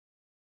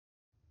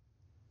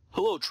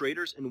Hello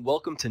traders, and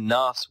welcome to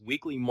NOFT's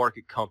Weekly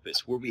Market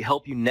Compass, where we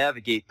help you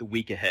navigate the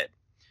week ahead.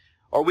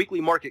 Our Weekly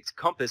Market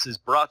Compass is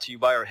brought to you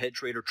by our head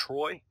trader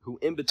Troy, who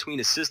in between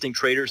assisting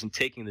traders and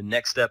taking the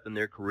next step in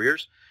their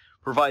careers,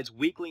 provides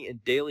weekly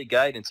and daily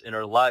guidance in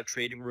our live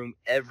trading room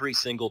every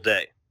single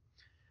day.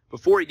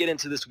 Before we get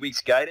into this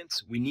week's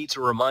guidance, we need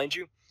to remind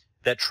you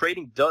that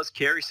trading does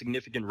carry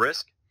significant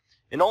risk,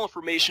 and all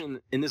information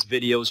in this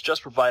video is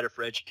just provided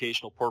for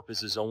educational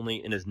purposes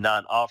only and is not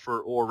an offer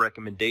or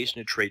recommendation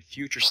to trade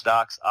future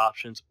stocks,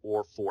 options,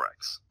 or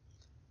Forex.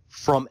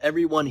 From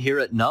everyone here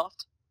at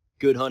NOFT,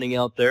 good hunting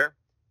out there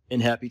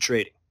and happy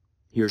trading.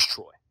 Here's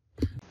Troy.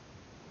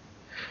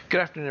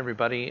 Good afternoon,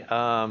 everybody.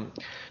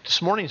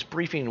 This morning's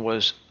briefing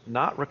was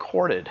not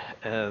recorded,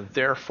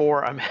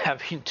 therefore I'm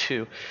having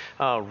to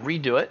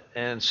redo it,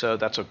 and so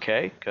that's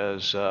okay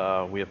because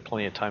we have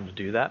plenty of time to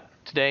do that.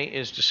 Today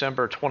is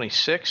December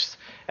 26th.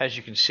 As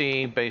you can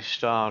see,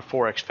 based on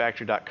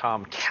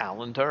forexfactory.com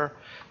calendar,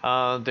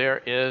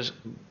 there is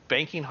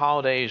banking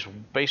holidays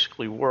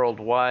basically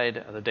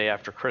worldwide the day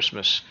after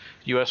Christmas.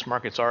 U.S.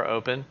 markets are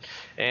open,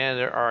 and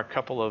there are a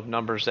couple of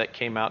numbers that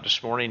came out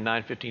this morning.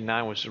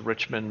 959 was the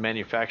Richmond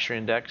Manufacturing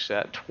Index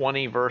at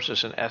 20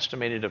 versus an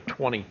estimated of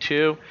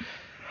 22.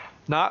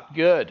 Not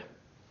good.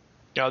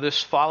 Now,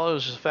 this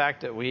follows the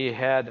fact that we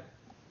had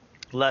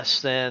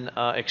less than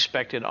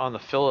expected on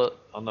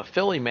the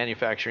Philly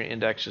Manufacturing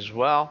Index as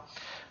well.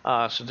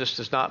 So this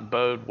does not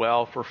bode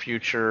well for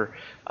future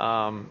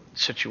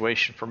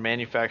situation for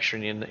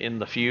manufacturing in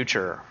the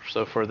future,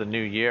 so for the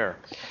new year.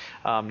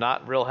 I'm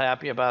not real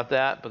happy about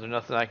that, but there's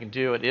nothing I can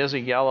do. It is a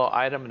yellow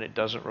item, and it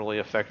doesn't really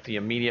affect the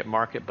immediate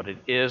market, but it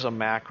is a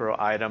macro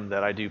item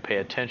that I do pay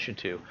attention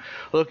to.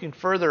 Looking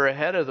further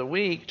ahead of the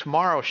week,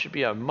 tomorrow should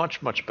be a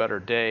much, much better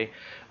day.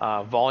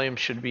 Volume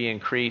should be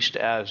increased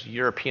as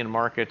European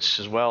markets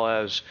as well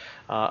as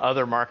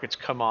other markets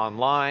come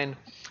online.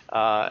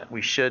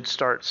 We should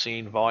start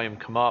seeing volume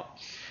come up.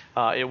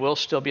 It will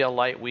still be a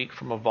light week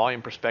from a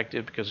volume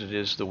perspective because it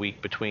is the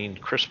week between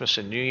Christmas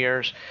and New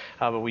Year's.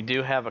 But we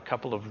do have a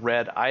couple of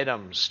red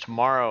items.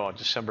 Tomorrow, on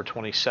December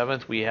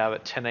 27th, we have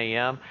at 10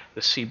 a.m.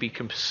 the CB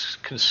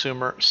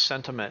Consumer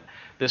Sentiment.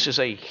 This is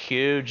a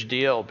huge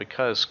deal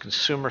because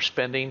consumer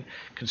spending,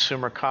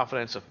 consumer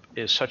confidence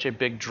is such a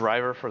big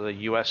driver for the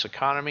U.S.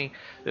 economy.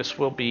 This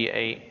will be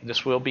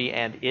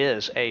and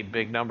is a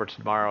big number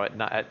tomorrow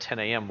at 10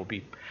 a.m. We'll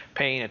be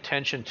paying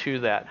attention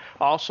to that.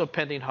 Also,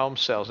 pending home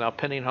sales. Now,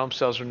 pending home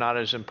sales are not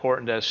as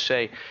important as,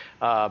 say,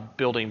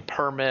 building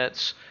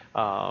permits.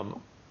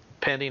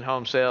 Pending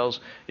home sales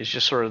is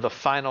just sort of the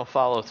final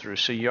follow through.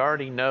 So you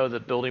already know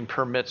that building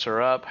permits are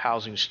up,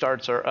 housing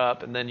starts are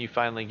up, and then you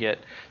finally get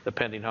the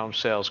pending home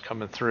sales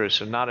coming through.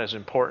 So not as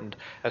important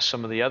as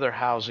some of the other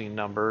housing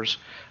numbers,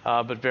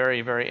 but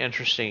very, very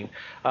interesting.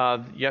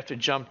 You have to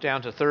jump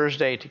down to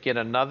Thursday to get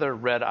another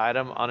red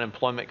item.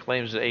 Unemployment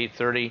claims at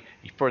 8:30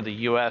 for the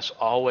U.S.,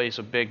 always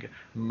a big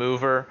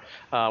mover.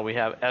 We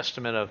have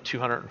estimate of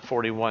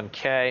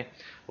 241K.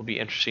 Will be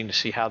interesting to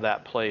see how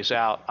that plays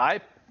out. I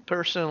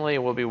personally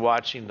will be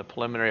watching the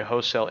preliminary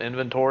wholesale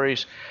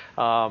inventories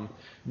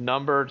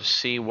number to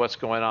see what's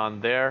going on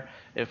there.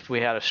 If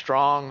we had a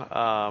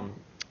strong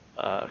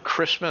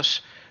Christmas,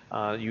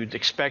 you'd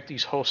expect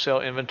these wholesale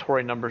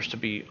inventory numbers to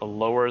be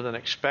lower than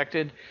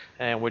expected,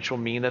 and which will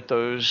mean that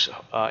those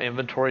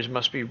inventories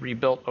must be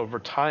rebuilt over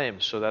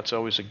time. So that's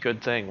always a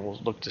good thing. We'll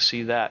look to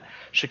see that.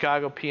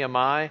 Chicago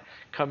PMI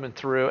coming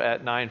through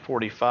at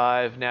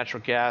 945.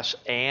 Natural gas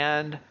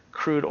and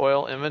crude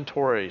oil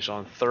inventories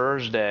on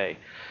Thursday.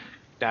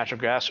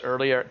 Natural gas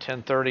earlier at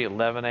 10:30,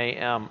 11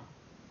 a.m.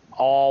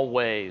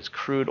 Always,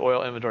 crude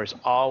oil inventories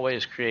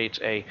always creates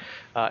a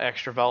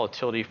extra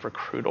volatility for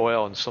crude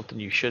oil, and something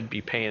you should be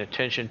paying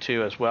attention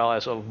to, as well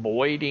as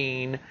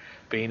avoiding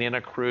being in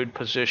a crude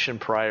position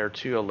prior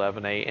to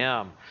 11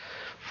 a.m.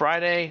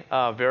 Friday,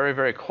 very,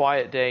 very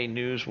quiet day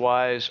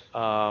news-wise.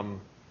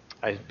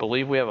 I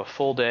believe we have a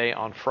full day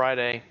on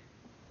Friday,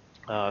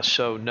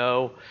 so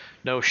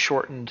no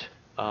shortened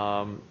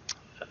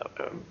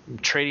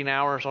trading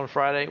hours on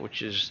Friday,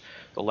 which is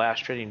the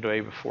last trading day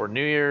before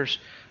New Year's.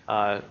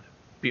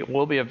 It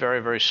will be a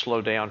very, very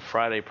slow day on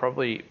Friday.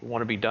 Probably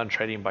want to be done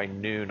trading by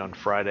noon on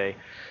Friday,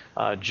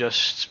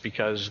 just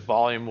because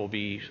volume will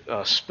be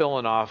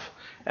spilling off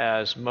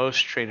as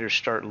most traders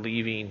start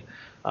leaving.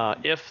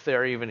 If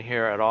they're even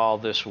here at all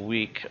this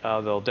week,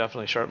 they'll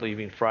definitely start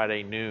leaving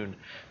Friday noon.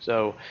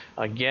 So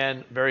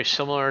again, very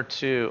similar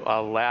to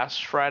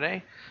last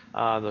Friday,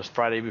 the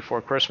Friday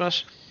before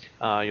Christmas.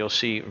 You'll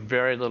see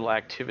very little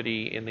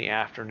activity in the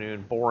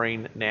afternoon,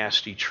 boring,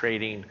 nasty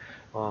trading,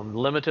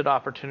 limited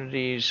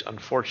opportunities.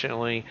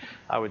 Unfortunately,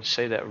 I would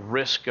say that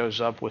risk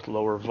goes up with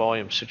lower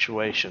volume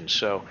situations.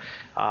 So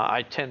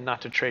I tend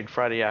not to trade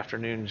Friday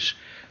afternoons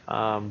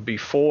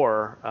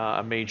before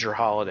a major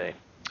holiday.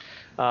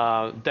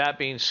 That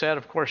being said,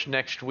 of course,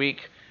 next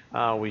week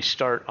we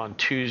start on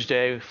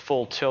Tuesday,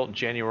 full tilt,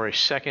 January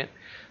 2nd.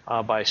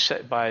 By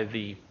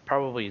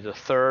probably the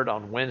 3rd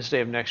on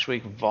Wednesday of next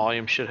week,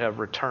 volume should have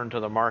returned to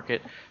the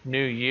market.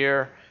 New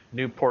year,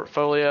 new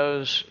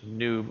portfolios,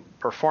 new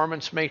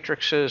performance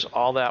matrices,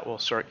 all that will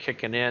start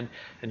kicking in,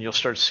 and you'll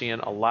start seeing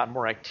a lot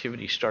more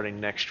activity starting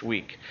next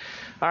week.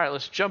 All right,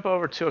 let's jump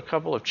over to a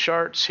couple of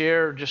charts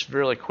here just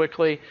really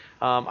quickly.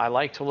 I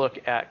like to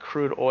look at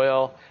crude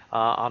oil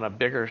on a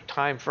bigger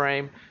time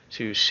frame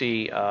to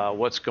see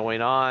what's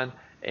going on.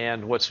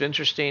 And what's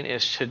interesting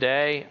is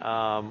today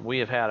we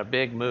have had a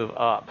big move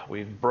up.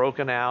 We've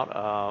broken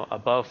out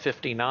above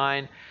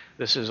 59.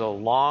 This is a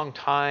long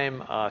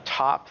time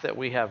top that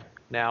we have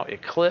now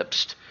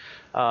eclipsed.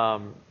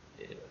 And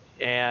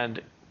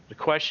the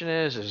question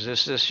is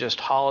this just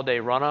holiday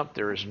run up?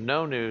 There is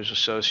no news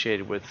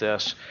associated with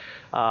this.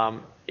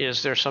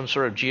 Is there some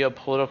sort of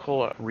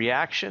geopolitical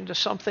reaction to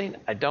something?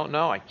 I don't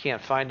know. I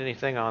can't find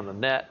anything on the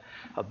net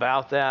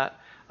about that.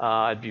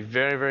 I'd be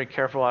very, very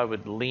careful. I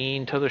would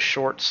lean to the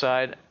short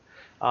side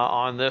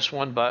on this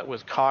one, but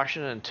with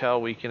caution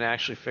until we can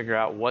actually figure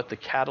out what the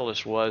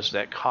catalyst was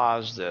that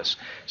caused this.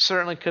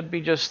 Certainly could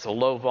be just the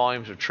low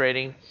volumes of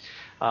trading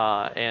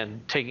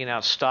and taking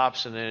out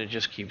stops, and then it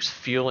just keeps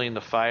fueling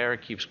the fire,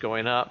 keeps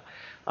going up.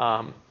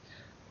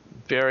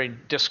 Very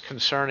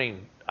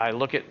disconcerting. I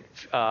look at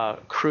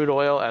crude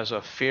oil as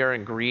a fear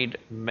and greed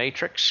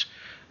matrix,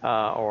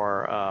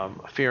 or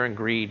fear and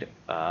greed,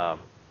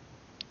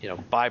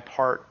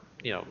 bipart,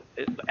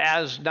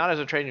 as not as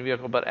a trading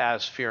vehicle, but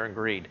as fear and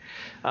greed.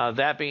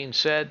 That being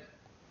said,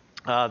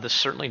 this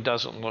certainly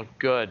doesn't look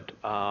good.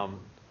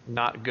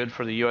 Not good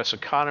for the U.S.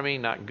 economy,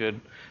 not good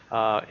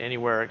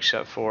anywhere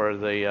except for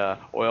the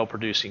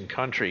oil-producing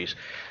countries.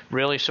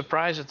 Really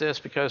surprised at this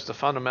because the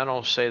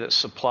fundamentals say that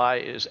supply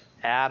is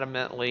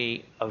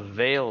adamantly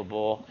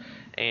available,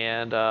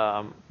 and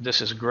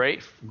this is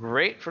great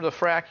for the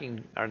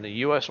fracking or the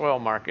U.S. oil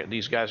market.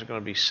 These guys are going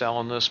to be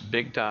selling this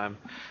big time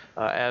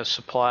as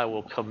supply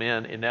will come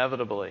in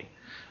inevitably.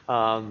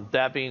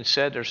 That being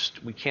said,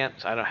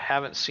 I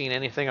haven't seen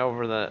anything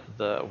over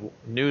the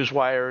news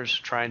wires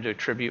trying to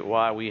attribute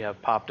why we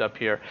have popped up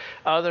here,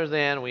 other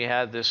than we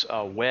had this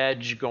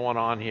wedge going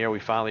on here. We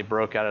finally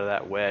broke out of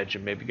that wedge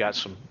and maybe got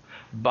some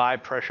buy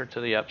pressure to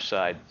the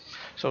upside.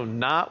 So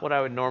not what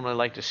I would normally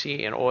like to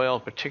see in oil,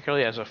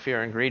 particularly as a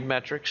fear and greed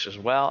metrics, as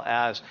well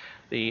as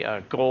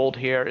the gold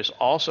here is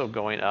also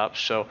going up.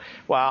 So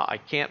while I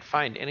can't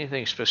find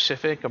anything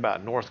specific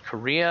about North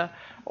Korea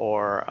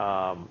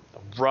or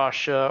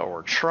Russia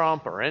or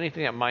Trump or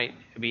anything that might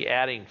be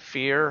adding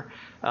fear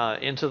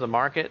into the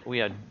market,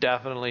 we are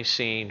definitely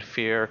seeing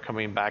fear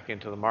coming back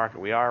into the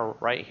market. We are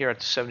right here at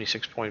the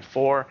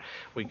 76.4.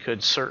 We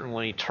could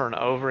certainly turn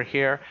over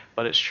here,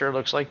 but it sure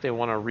looks like they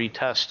want to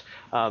retest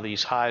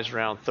these highs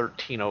around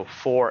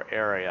 1304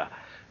 area.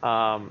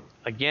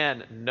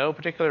 Again, no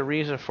particular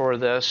reason for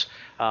this.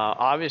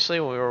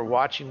 Obviously, when we were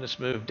watching this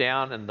move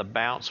down and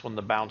when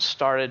the bounce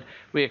started,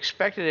 we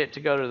expected it to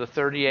go to the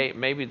 38,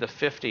 maybe the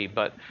 50,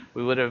 but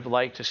we would have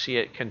liked to see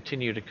it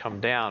continue to come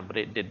down, but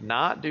it did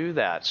not do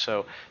that.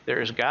 So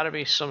there's got to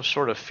be some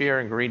sort of fear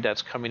and greed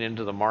that's coming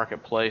into the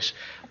marketplace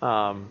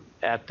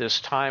at this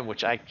time,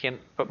 which I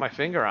can't put my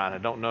finger on. I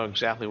don't know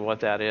exactly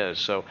what that is.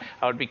 So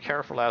I would be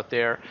careful out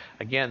there.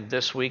 Again,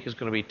 this week is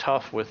going to be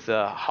tough with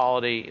the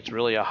holiday. It's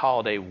really a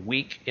holiday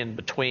week in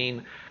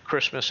between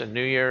Christmas and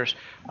New Year's.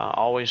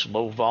 Always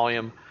low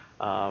volume,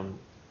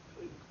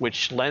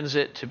 which lends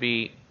it to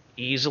be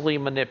easily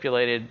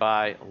manipulated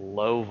by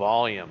low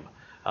volume.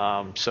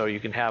 So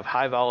you can have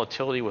high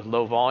volatility with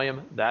low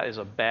volume. That is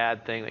a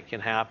bad thing that can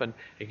happen.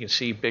 You can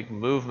see big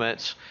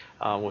movements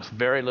with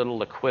very little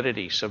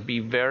liquidity. So be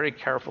very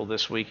careful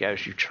this week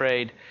as you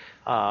trade.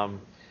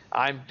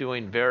 I'm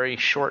doing very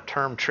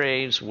short-term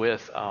trades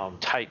with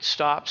tight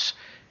stops,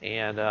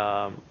 and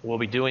we'll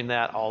be doing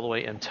that all the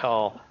way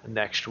until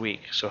next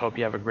week. So hope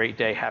you have a great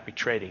day. Happy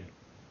trading.